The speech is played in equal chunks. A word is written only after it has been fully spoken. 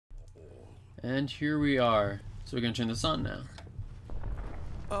And here we are. So we're gonna turn this on now.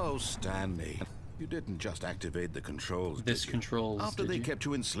 Oh, Stanley. You didn't just activate the controls, This did you? controls, After they kept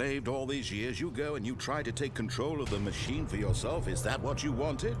you enslaved all these years, you go and you try to take control of the machine for yourself. Is that what you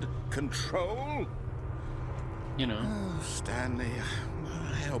wanted? Control? You know. Oh, Stanley,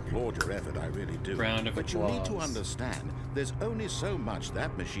 I applaud your effort, I really do. Round of but applause. you need to understand, there's only so much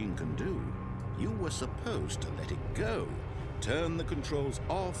that machine can do. You were supposed to let it go. Turn the controls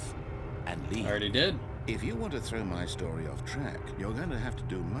off and leave. I already did. If you want to throw my story off track, you're going to have to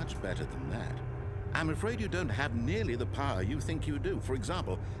do much better than that. I'm afraid you don't have nearly the power you think you do. For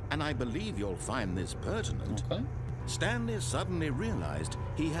example, and I believe you'll find this pertinent, Okay. Stanley suddenly realized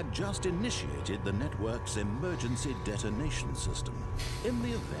he had just initiated the network's emergency detonation system. In the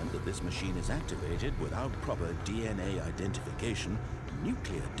event that this machine is activated without proper DNA identification,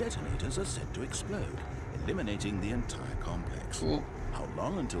 nuclear detonators are set to explode, eliminating the entire complex. Cool. How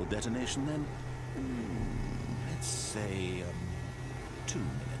long until detonation then? Let's say 2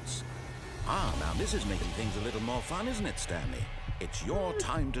 minutes. Ah, now this is making things a little more fun, isn't it, Stanley? It's your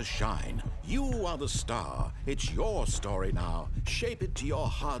time to shine. You are the star. It's your story now. Shape it to your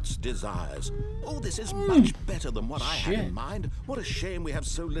heart's desires. Oh, this is much better than what I had in mind. What a shame we have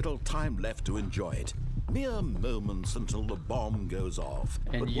so little time left to enjoy it. Mere moments until the bomb goes off.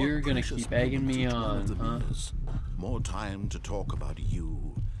 And But what you're gonna precious keep egging me moments each one of on, them huh? is. More time to talk about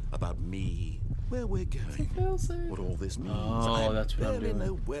you, about me, where we're going, what all this means. Oh, that's what I'm I barely doing.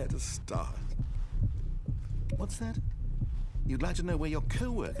 know where to start. What's that? You'd like to know where your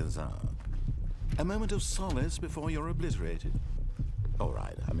co-workers are? A moment of solace before you're obliterated? All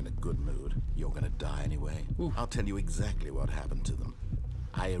right, I'm in a good mood. You're gonna die anyway. Ooh. I'll tell you exactly what happened to them.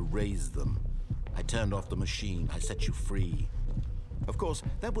 I erased them. I turned off the machine. I set you free. Of course,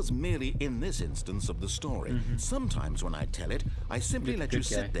 that was merely in this instance of the story. Sometimes when I tell it, I simply let you Good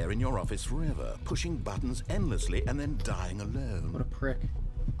guy. sit there in your office forever, pushing buttons endlessly and then dying alone. What a prick.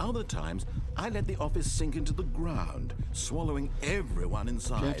 Other times, I let the office sink into the ground, swallowing everyone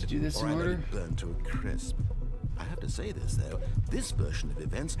inside, to do this or in I let order? it burn to a crisp. I have to say this, though. This version of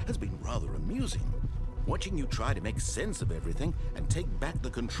events has been rather amusing. Watching you try to make sense of everything and take back the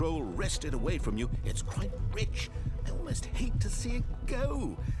control wrested away from you, it's quite rich. I almost hate to see it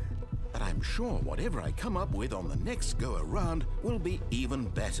go. But I'm sure whatever I come up with on the next go-around will be even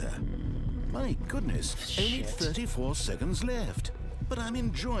better. My goodness, only Shit. 34 seconds left. But I'm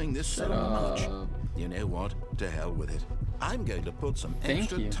enjoying this so much. You know what? To hell with it. I'm going to put some Thank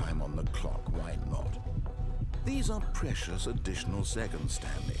extra you. time on the clock. Why not? These are precious additional seconds,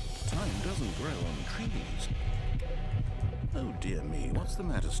 Stanley. Time doesn't grow on trees. Oh dear me, what's the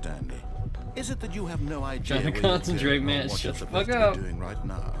matter, Stanley? Is it that you have no idea Trying to where you're concentrate, going or man. what Shut you're the supposed fuck to up. be doing right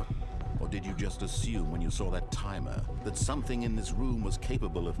now? Or did you just assume when you saw that timer that something in this room was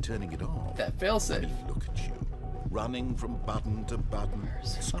capable of turning it off? That I failsafe. mean, look at you. Running from button to button,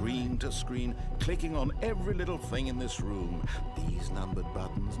 screen to screen, clicking on every little thing in this room. These numbered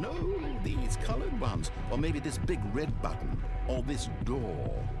buttons, no, these colored ones. Or maybe this big red button, or this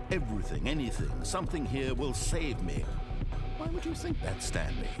door. Everything, anything, something here will save me. Why would you think that,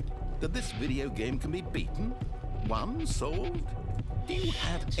 Stanley? That this video game can be beaten? Won? Solved? Do you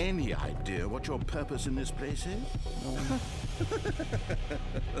have any idea what your purpose in this place is?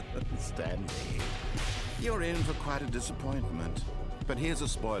 Stanley, you're in for quite a disappointment. But here's a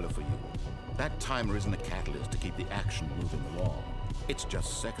spoiler for you. That timer isn't a catalyst to keep the action moving along. It's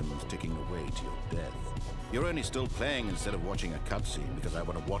just seconds ticking away to your death. You're only still playing instead of watching a cutscene because I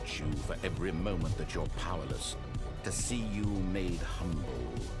want to watch you for every moment that you're powerless. To see you made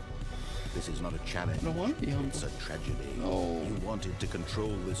humble. This is not a challenge. I don't want to be humble. It's a tragedy. No. You wanted to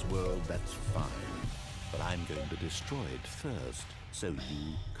control this world, that's fine. But I'm going to destroy it first, so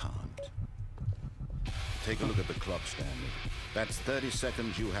you can't. Take a look at the clock, Stanley. That's 30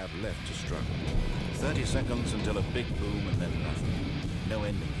 seconds you have left to struggle. 30 seconds until a big boom and then nothing. No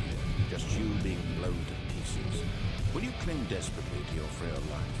ending here, just you being blown to pieces. Will you cling desperately to your frail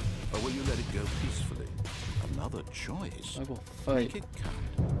life, or will you let it go peacefully? Another choice. I will Make fight. it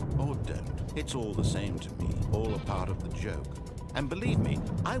count, or don't. It's all the same to me, all a part of the joke. And believe me,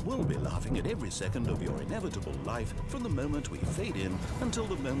 I will be laughing at every second of your inevitable life from the moment we fade in until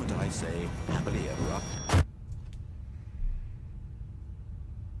the moment I say, happily ever after.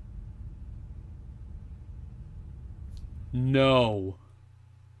 No.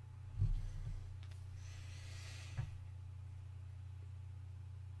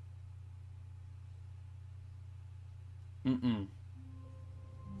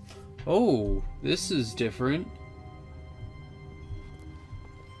 Oh, this is different.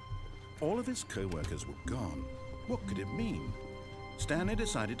 All of his co-workers were gone. What could it mean? Stanley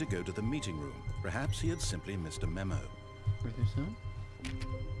decided to go to the meeting room. Perhaps he had simply missed a memo. Where there's no?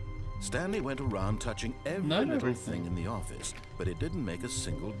 Stanley went around touching every Not little everything. thing in the office, but it didn't make a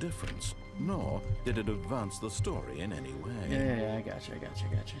single difference, nor did it advance the story in any way. Yeah, I gotcha.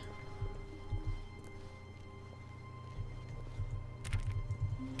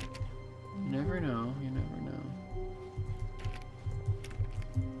 You never know.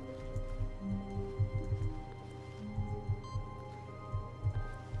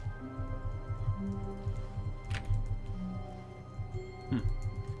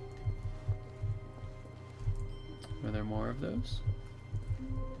 Are there more of those?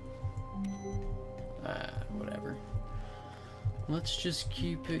 Whatever. Let's just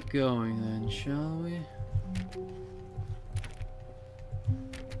keep it going then, shall we?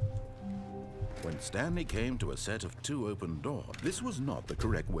 When Stanley came to a set of 2 open doors, this was not the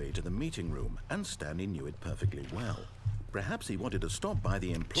correct way to the meeting room, and Stanley knew it perfectly well. Perhaps he wanted to stop by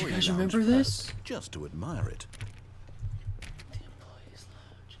the employee Do you guys lounge remember this? first, just to admire it. The employees'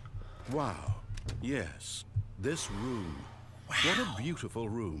 lounge. Wow. Yes. This room. Wow. What a beautiful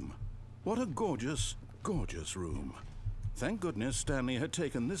room. What a gorgeous, gorgeous room. Thank goodness Stanley had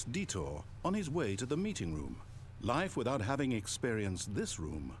taken this detour on his way to the meeting room. Life without having experienced this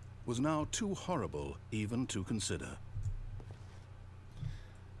room was now too horrible even to consider.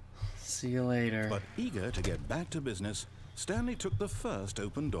 See you later. But eager to get back to business, Stanley took the first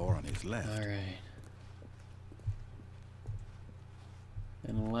open door on his left. Alright.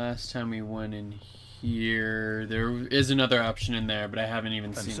 And last time we went in here, there is another option in there, but I haven't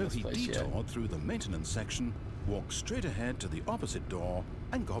even seen And so this he place yet. detoured through the maintenance section, walked straight ahead to the opposite door,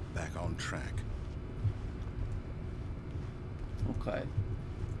 and got back on track. Okay.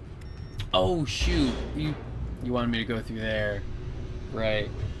 Oh shoot! You wanted me to go through there, right?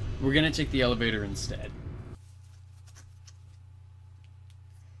 We're gonna take the elevator instead.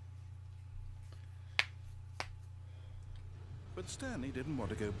 But Stanley didn't want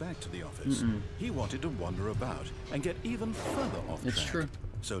to go back to the office. He wanted to wander about and get even further off track. It's true.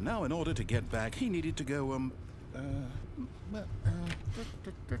 So now, in order to get back, he needed to go,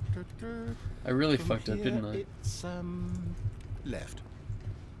 I really from fucked up, here, didn't I? It's, left.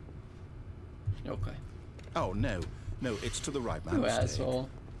 Okay. Oh, no, it's to the right, my You mistake. asshole.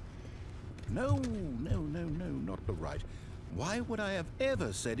 No, not the right. Why would I have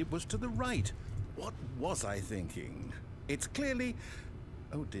ever said it was to the right? What was I thinking? It's clearly...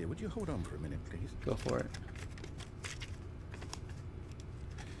 Oh dear, would you hold on for a minute, please? Go for it.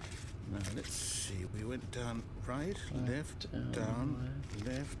 Now, let's see. We went down right, left, Down, down,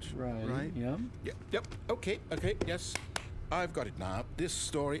 left, Right. Yep. Yep. Okay, yes. I've got it now. This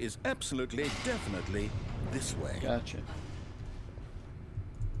story is absolutely, definitely this way. Gotcha.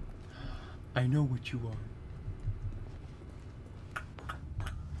 I know what you are.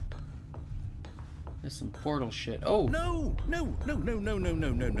 There's some portal shit. Oh! No.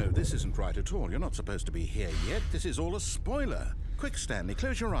 This isn't right at all. You're not supposed to be here yet. This is all a spoiler. Quick, Stanley,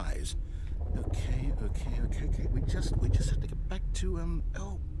 close your eyes. Okay. We just have to get back to, who am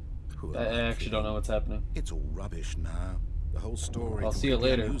I actually don't know what's happening. It's all rubbish now. The whole story. I'll see it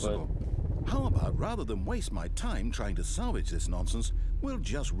later, How about, rather than waste my time trying to salvage this nonsense, we'll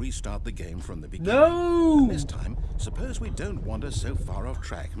just restart the game from the beginning. No! And this time, suppose we don't wander so far off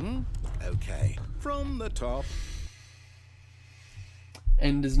track, Okay. From the top.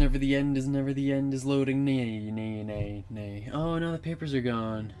 End is never the end, is never the end, is loading. Nay. Oh, now the papers are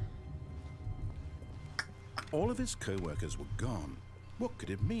gone. All of his co-workers were gone. What could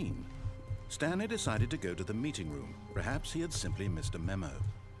it mean? Stanley decided to go to the meeting room. Perhaps he had simply missed a memo.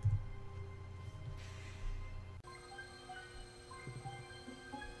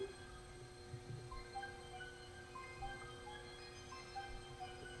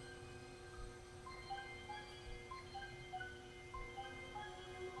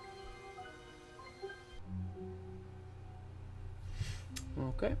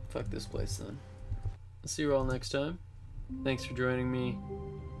 Okay, fuck this place then. I'll see you all next time. Thanks for joining me.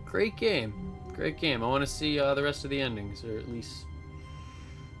 Great game. I want to see the rest of the endings, or at least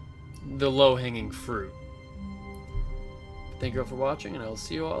the low-hanging fruit. Thank you all for watching, and I'll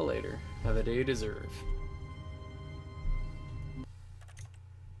see you all later. Have the day you deserve.